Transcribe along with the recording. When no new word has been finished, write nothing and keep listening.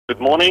Good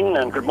morning,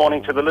 and good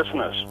morning to the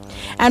listeners.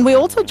 And we're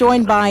also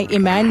joined by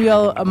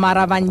Emmanuel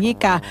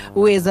Maravanyika,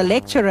 who is a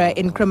lecturer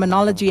in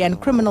criminology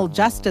and criminal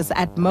justice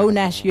at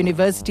Monash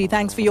University.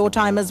 Thanks for your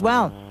time as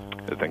well.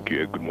 Thank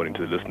you. Good morning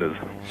to the listeners.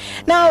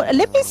 Now,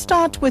 let me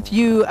start with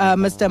you,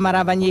 Mr.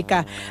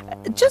 Maravanyika.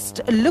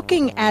 Just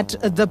looking at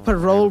the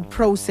parole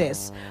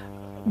process,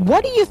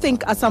 what do you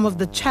think are some of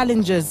the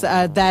challenges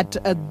that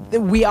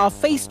we are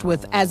faced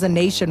with as a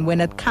nation when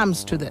it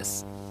comes to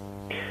this?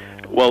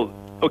 Well,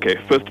 okay,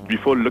 first,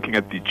 before looking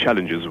at the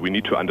challenges, we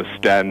need to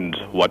understand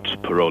what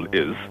parole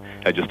is,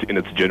 just in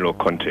its general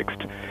context.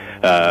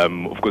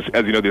 Of course,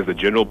 as you know, there's the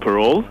general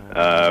parole,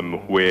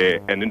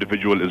 where an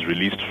individual is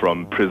released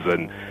from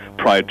prison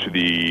prior to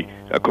the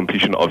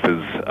completion of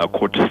his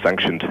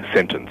court-sanctioned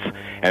sentence.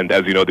 And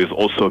as you know, there's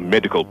also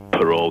medical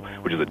parole,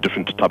 which is a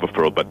different type of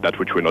parole, but that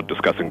which we're not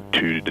discussing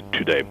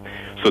today.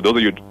 So those are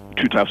your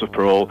two types of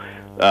parole.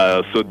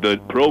 So the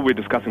parole we're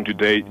discussing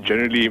today,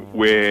 generally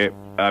where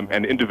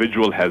an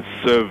individual has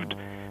served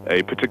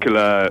a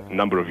particular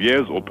number of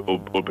years or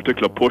a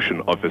particular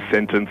portion of his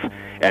sentence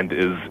and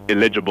is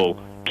eligible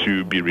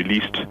to be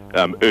released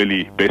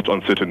early based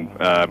on certain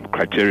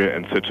criteria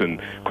and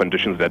certain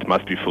conditions that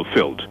must be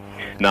fulfilled.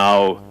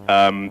 Now,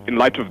 in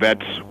light of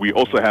that, we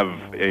also have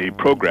a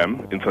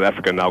program in South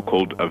Africa now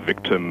called a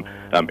victim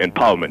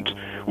empowerment,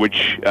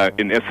 which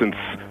in essence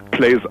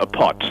plays a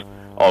part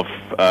of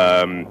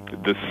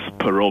this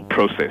parole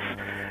process.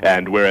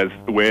 And whereas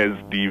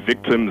the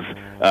victims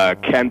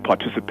can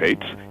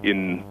participate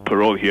in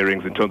parole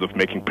hearings in terms of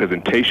making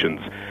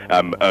presentations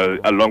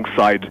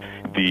alongside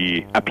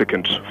the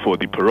applicant for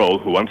the parole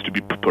who wants to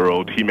be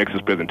paroled, he makes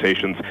his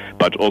presentations,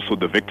 but also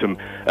the victim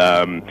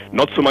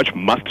not so much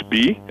must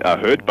be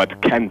heard,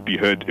 but can be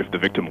heard if the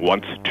victim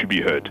wants to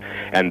be heard.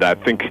 And I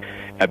think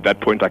at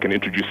that point I can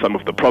introduce some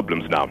of the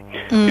problems now.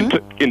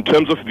 In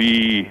terms of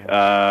the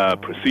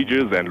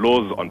procedures and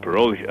laws on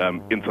parole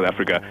in South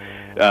Africa,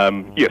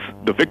 yes,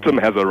 the victim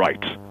has a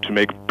right to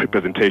make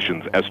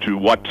presentations as to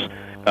what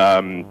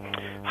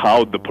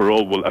how the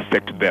parole will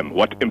affect them,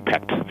 what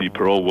impact the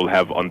parole will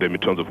have on them in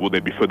terms of will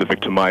they be further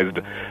victimized,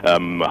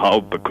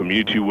 how the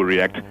community will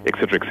react,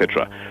 etc.,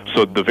 etc.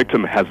 So the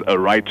victim has a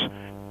right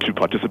to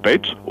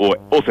participate, or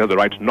also has a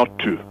right not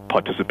to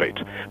participate,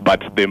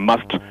 but they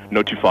must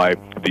notify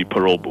the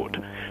parole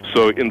board.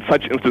 So in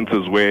such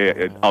instances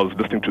where I was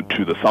listening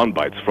to the sound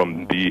bites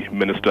from the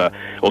minister,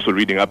 also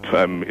reading up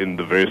in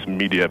the various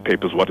media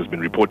papers what has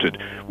been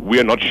reported, we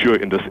are not sure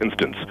in this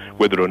instance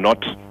whether or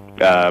not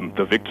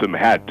the victim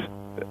had,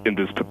 in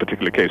this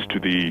particular case, to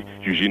the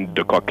Eugene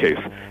de Kock case,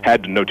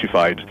 had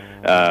notified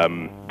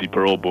the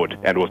parole board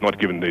and was not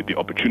given the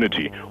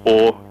opportunity,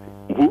 or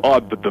who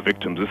are the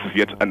victims. This is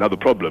yet another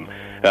problem.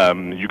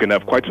 You can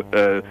have quite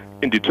an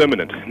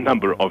indeterminate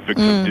number of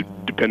victims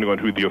depending on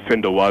who the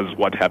offender was,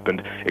 what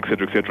happened,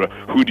 etc., etc.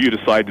 Who do you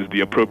decide is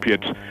the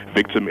appropriate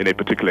victim in a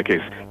particular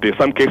case? There are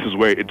some cases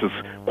where it is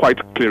quite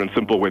clear and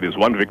simple, where there's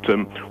one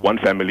victim, one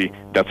family,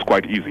 that's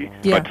quite easy.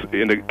 Yeah. But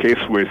in a case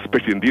where,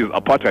 especially in these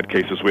apartheid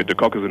cases where de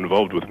Kock is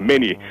involved with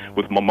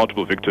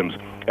multiple victims,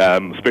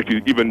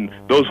 especially even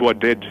those who are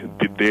dead,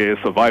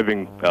 their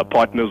surviving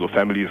partners or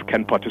families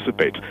can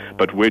participate.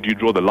 But where do you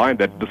draw the line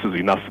that this is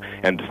enough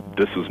and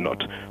this is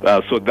not?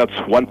 So that's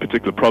one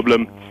particular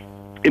problem.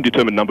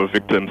 Indeterminate number of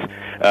victims.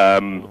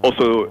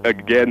 Also,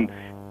 again,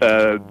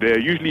 there are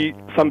usually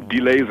some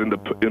delays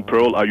in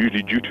parole are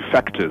usually due to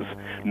factors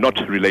not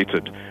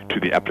related to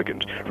the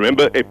applicant.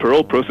 Remember, a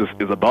parole process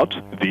is about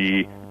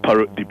the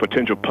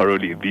potential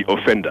parolee, the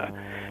offender.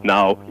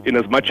 Now, in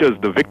as much as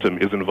the victim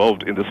is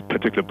involved in this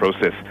particular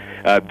process,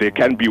 there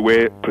can be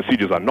where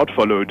procedures are not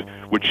followed,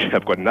 which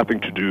have got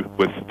nothing to do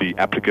with the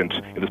applicant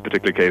in this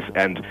particular case.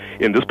 And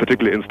in this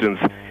particular instance,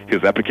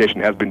 his application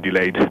has been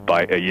delayed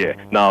by a year.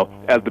 Now,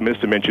 as the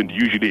minister mentioned,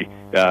 usually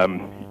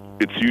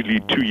it's usually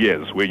 2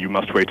 years where you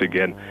must wait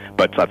again,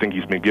 but I think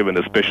he's been given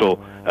a special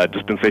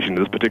dispensation in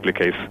this particular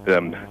case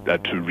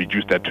to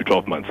reduce that to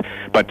 12 months.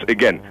 But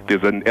again,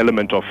 there's an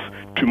element of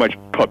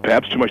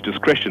perhaps too much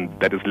discretion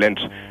that is lent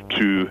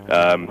to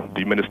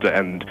the minister,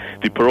 and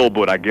the parole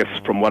board, I guess,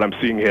 from what I'm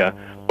seeing here,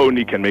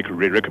 only can make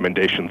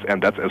recommendations,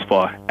 and that's as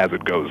far as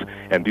it goes.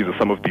 And these are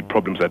some of the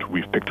problems that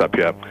we've picked up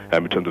here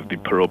in terms of the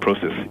parole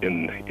process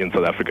in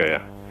South Africa.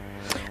 Yeah.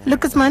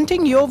 Lucas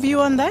Munting, your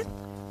view on that?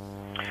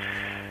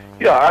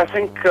 Yeah, I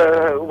think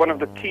one of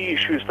the key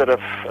issues that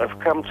have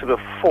come to the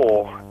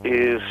fore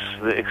is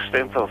the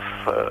extent of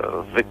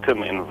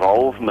victim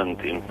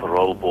involvement in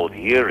parole board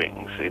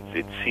hearings.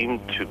 It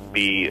seemed to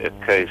be a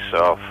case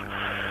of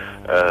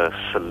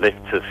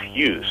selective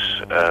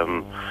use.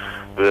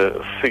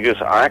 The figures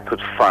I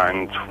could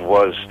find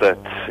was that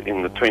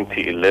in the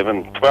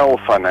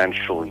 2011-12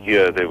 financial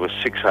year, there were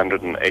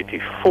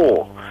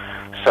 684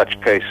 such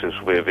cases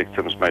where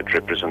victims made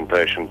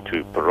representation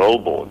to parole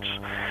boards.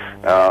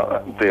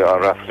 There are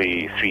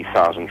roughly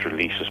 3,000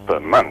 releases per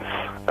month,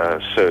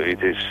 so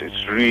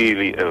it's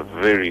really a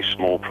very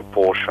small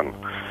proportion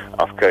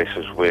of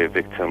cases where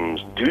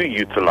victims do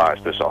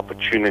utilize this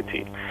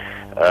opportunity.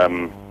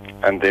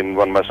 And then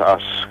one must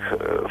ask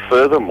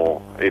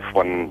furthermore, if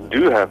one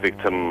do have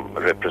victim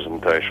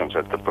representations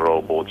at the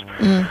parole boards,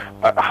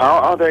 how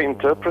are they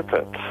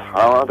interpreted?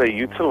 How are they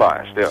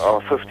utilized? There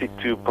are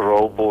 52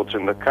 parole boards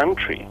in the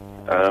country.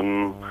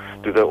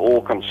 Do they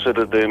all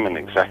consider them in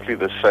exactly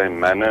the same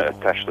manner,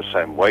 attach the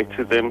same weight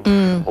to them,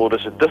 or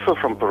does it differ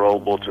from parole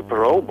board to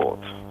parole board?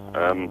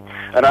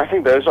 And I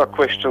think those are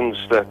questions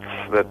that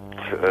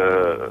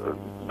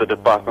the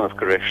Department of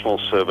Correctional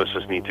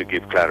Services need to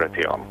give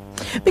clarity on.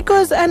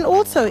 Because, and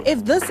also,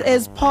 if this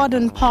is part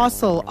and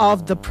parcel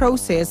of the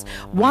process,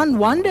 one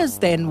wonders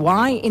then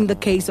why in the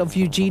case of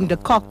Eugene de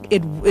Kock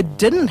it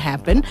didn't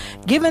happen,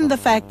 given the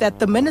fact that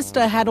the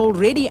minister had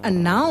already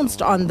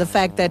announced on the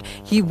fact that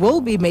he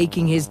will be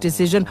making his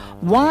decision.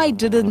 Why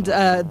didn't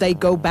they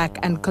go back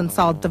and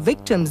consult the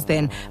victims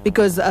then?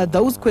 Because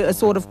those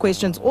sort of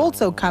questions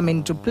also come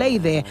into play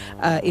there,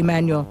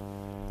 Emmanuel.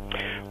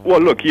 Well,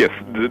 look, yes,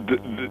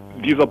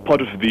 these are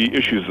part of the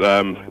issues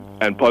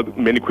and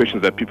many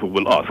questions that people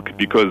will ask,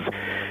 because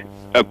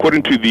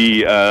according to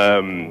the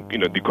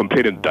the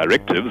complainant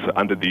directives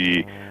under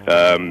the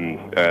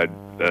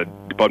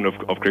Department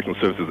of Correctional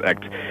Services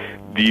Act,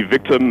 the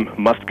victim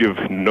must give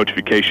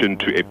notification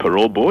to a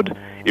parole board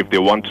if they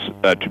want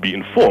to be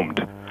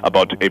informed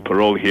about a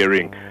parole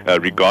hearing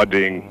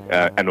regarding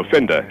an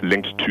offender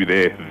linked to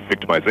their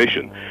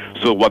victimization.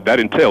 So what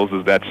that entails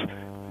is that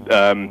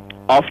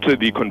after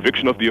the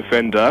conviction of the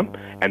offender,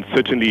 and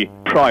certainly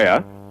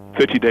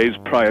 30 days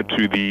prior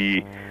to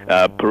the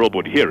parole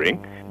board hearing,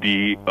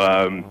 the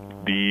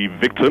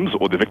victims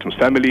or the victim's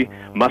family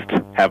must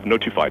have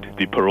notified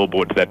the parole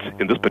board that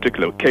in this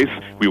particular case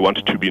we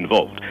want to be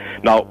involved.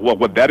 Now,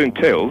 what that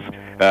entails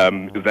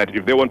is that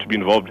if they want to be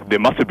involved, they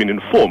must have been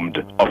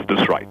informed of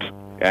this right.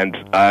 And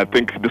I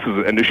think this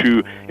is an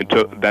issue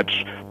that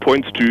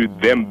points to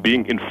them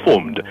being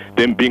informed,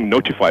 them being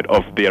notified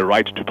of their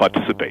right to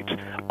participate.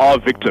 Are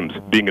victims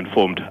being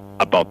informed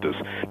about this?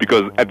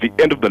 Because at the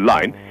end of the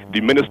line,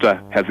 the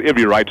minister has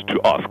every right to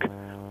ask,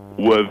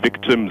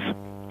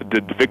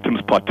 did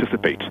victims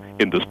participate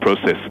in this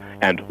process,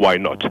 and why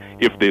not?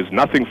 If there's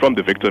nothing from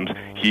the victims,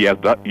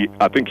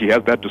 I think he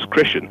has that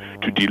discretion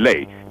to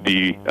delay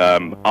the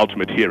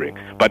ultimate hearing.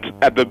 But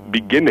at the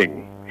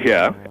beginning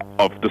here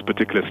of this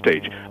particular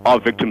stage, are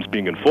victims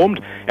being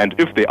informed? And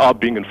if they are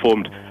being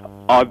informed,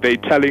 are they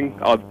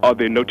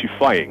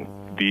notifying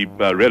the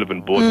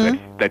relevant board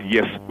that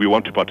yes, we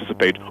want to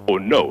participate, or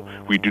no,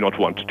 we do not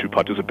want to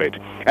participate?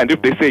 And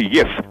if they say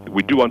yes,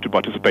 we do want to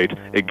participate,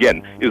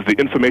 again, is the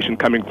information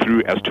coming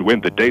through as to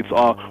when the dates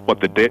are, what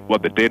the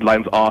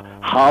deadlines are,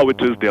 how it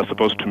is they are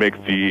supposed to make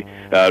the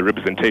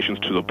representations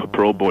to the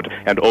parole board,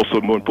 and also,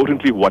 more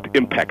importantly, what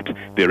impact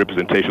their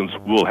representations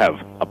will have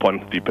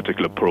upon the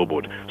particular parole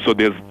board? So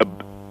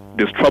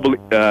there's trouble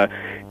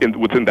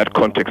within that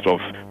context of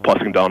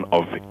passing down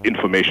of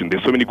information.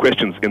 There's so many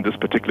questions in this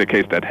particular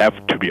case that have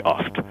to be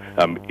asked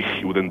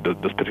within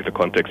this particular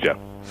context, yeah.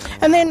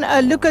 And then,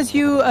 Lucas,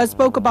 you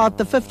spoke about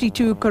the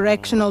 52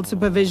 correctional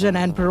supervision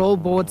and parole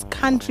boards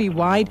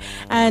countrywide.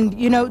 And,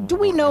 do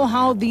we know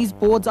how these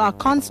boards are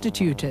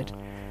constituted?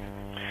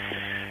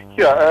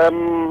 Yeah,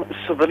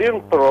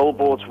 civilian parole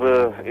boards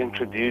were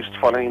introduced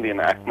following the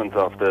enactment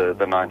of the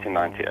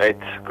 1998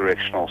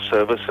 Correctional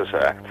Services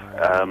Act.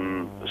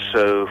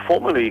 So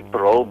formerly,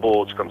 parole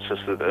boards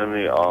consisted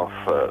only of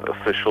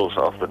officials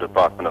of the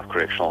Department of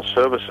Correctional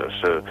Services.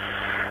 So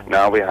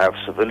now we have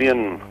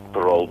civilian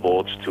parole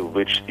boards, to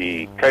which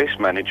the case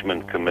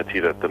management committee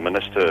that the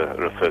minister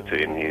referred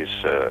to in his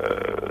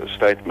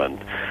statement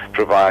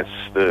provides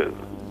the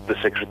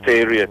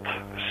secretariat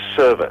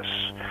service.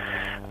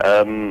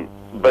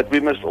 But we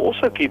must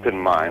also keep in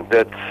mind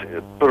that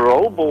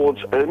parole boards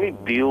only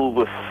deal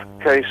with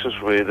cases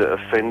where the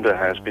offender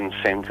has been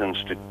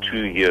sentenced to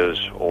 2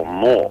 years or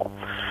more.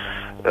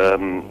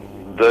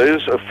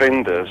 Those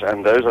offenders,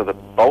 and those are the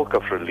bulk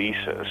of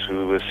releases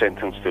who were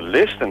sentenced to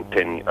less than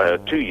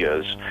 2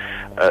 years,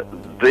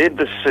 their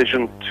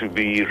decision to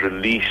be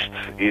released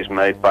is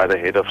made by the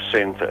head of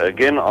centre,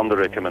 again on the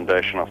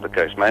recommendation of the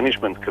case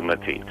management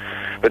committee.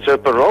 But so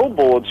parole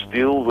boards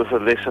deal with a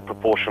lesser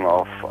proportion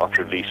of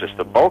releases.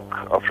 The bulk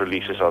of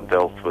releases are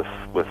dealt with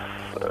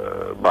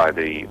by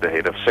the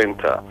head of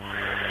centre.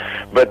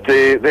 But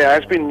there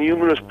has been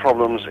numerous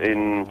problems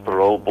in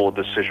parole board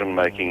decision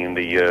making in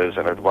the years,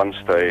 and at one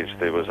stage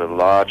there was a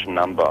large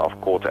number of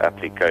court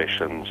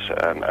applications,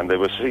 and there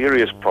were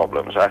serious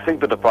problems. I think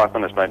the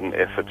department has made an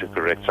effort to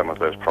correct some of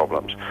those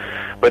problems,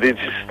 but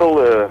it's still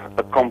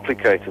a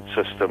complicated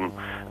system,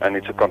 and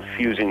it's a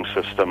confusing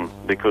system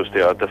because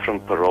there are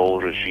different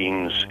parole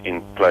regimes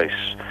in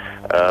place,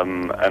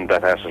 and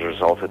that has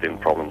resulted in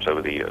problems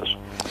over the years.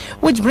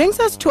 Which brings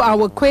us to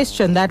our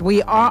question that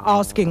we are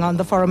asking on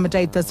the Forum at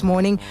 8 this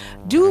morning.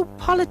 Do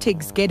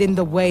politics get in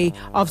the way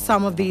of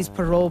some of these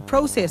parole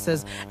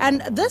processes?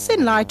 And this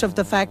in light of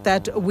the fact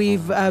that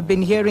we've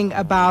been hearing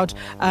about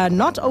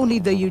not only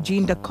the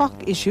Eugene de Kock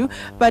issue,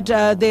 but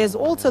there's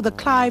also the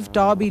Clive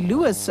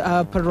Darby-Lewis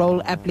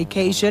parole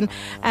application.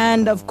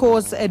 And of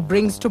course, it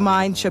brings to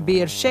mind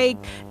Shabir Sheikh,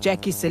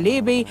 Jackie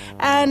Salebi,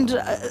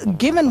 and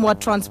given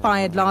what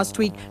transpired last last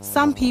week,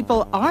 some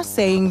people are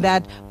saying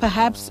that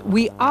perhaps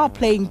we are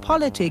playing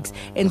politics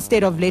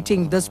instead of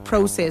letting this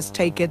process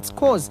take its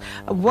course.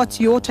 What's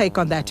your take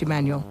on that,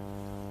 Emmanuel?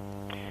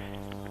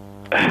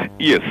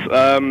 Yes.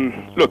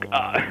 Look,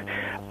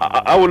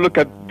 I will look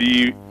at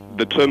the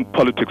term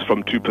politics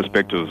from two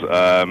perspectives.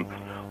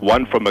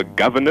 One from a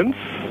governance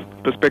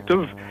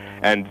perspective,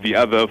 and the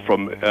other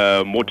from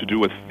more to do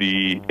with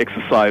the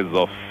exercise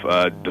of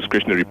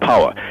discretionary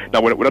power.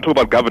 Now, when I talk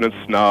about governance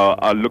now,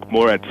 I'll look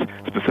more at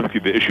specifically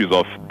the issues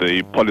of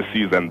the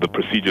policies and the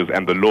procedures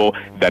and the law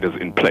that is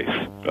in place.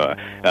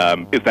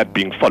 Is that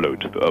being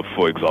followed,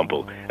 for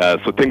example?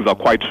 So things are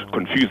quite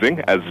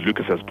confusing, as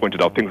Lucas has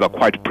pointed out. Things are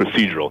quite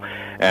procedural.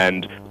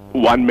 And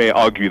one may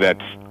argue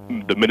that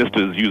the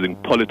minister is using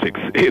politics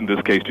in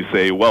this case to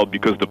say, well,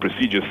 because the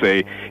procedures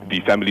say the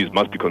families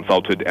must be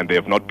consulted and they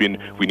have not been,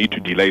 we need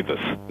to delay this.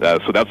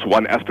 So that's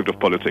one aspect of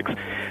politics.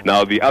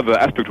 Now, the other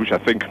aspect, which I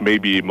think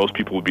maybe most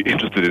people will be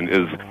interested in,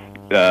 is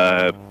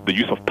the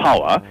use of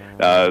power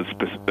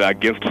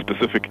against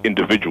specific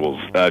individuals,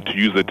 to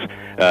use it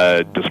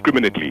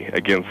discriminately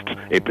against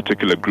a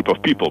particular group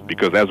of people.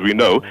 Because as we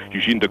know,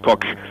 Eugene de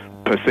Kock,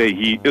 per se,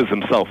 he is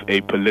himself a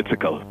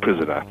political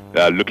prisoner,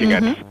 looking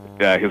at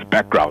his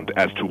background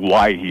as to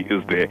why he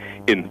is there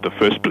in the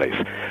first place.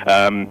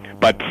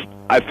 But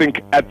I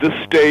think at this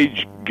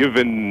stage,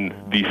 given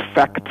the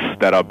facts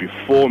that are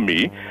before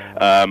me,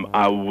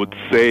 I would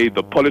say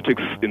the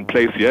politics in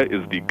place here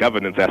is the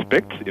governance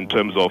aspect in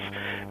terms of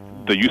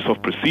the use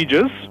of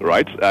procedures,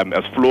 right?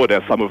 As flawed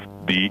as some of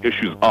the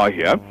issues are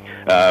here.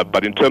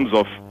 But in terms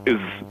of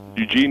is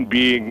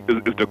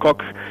de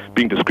Kock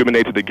being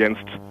discriminated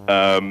against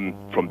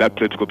from that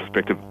political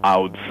perspective, I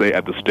would say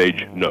at this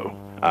stage, no.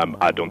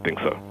 I don't think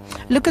so.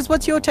 Lucas,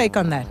 what's your take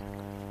on that?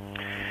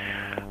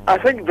 I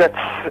think that,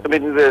 I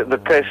mean, the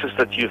cases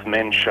that you've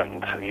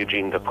mentioned,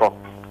 Eugene de Kock,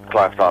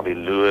 Clive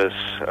Derby-Lewis,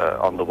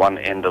 on the one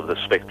end of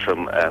the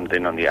spectrum, and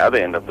then on the other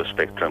end of the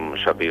spectrum,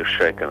 Shabir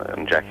Sheikh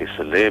and Jackie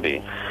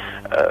Salebi,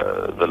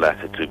 the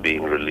latter two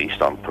being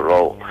released on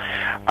parole.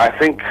 I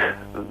think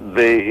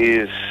there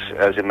is,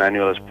 as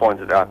Emmanuel has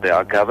pointed out, there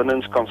are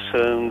governance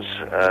concerns.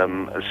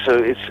 So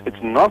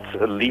it's not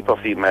a leap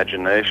of the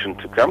imagination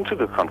to come to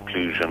the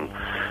conclusion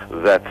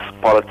that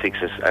politics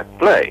is at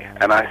play.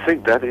 And I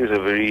think that is a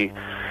very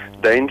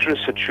dangerous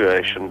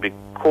situation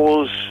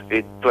because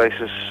it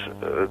places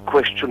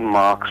question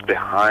marks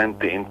behind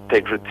the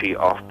integrity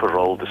of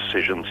parole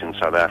decisions in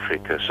South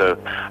Africa. So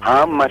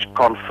how much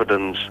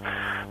confidence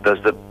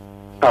does the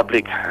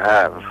public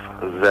have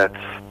that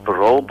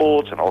parole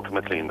boards, and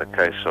ultimately in the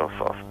case of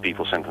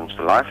people sentenced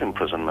to life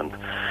imprisonment,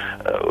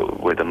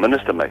 where the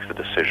minister makes the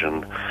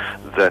decision,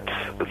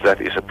 that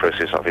is a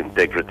process of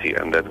integrity,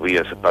 and that we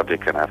as a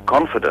public can have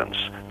confidence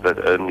that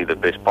only the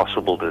best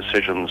possible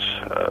decisions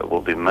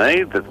will be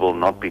made that will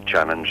not be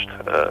challenged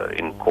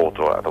in court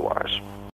or otherwise.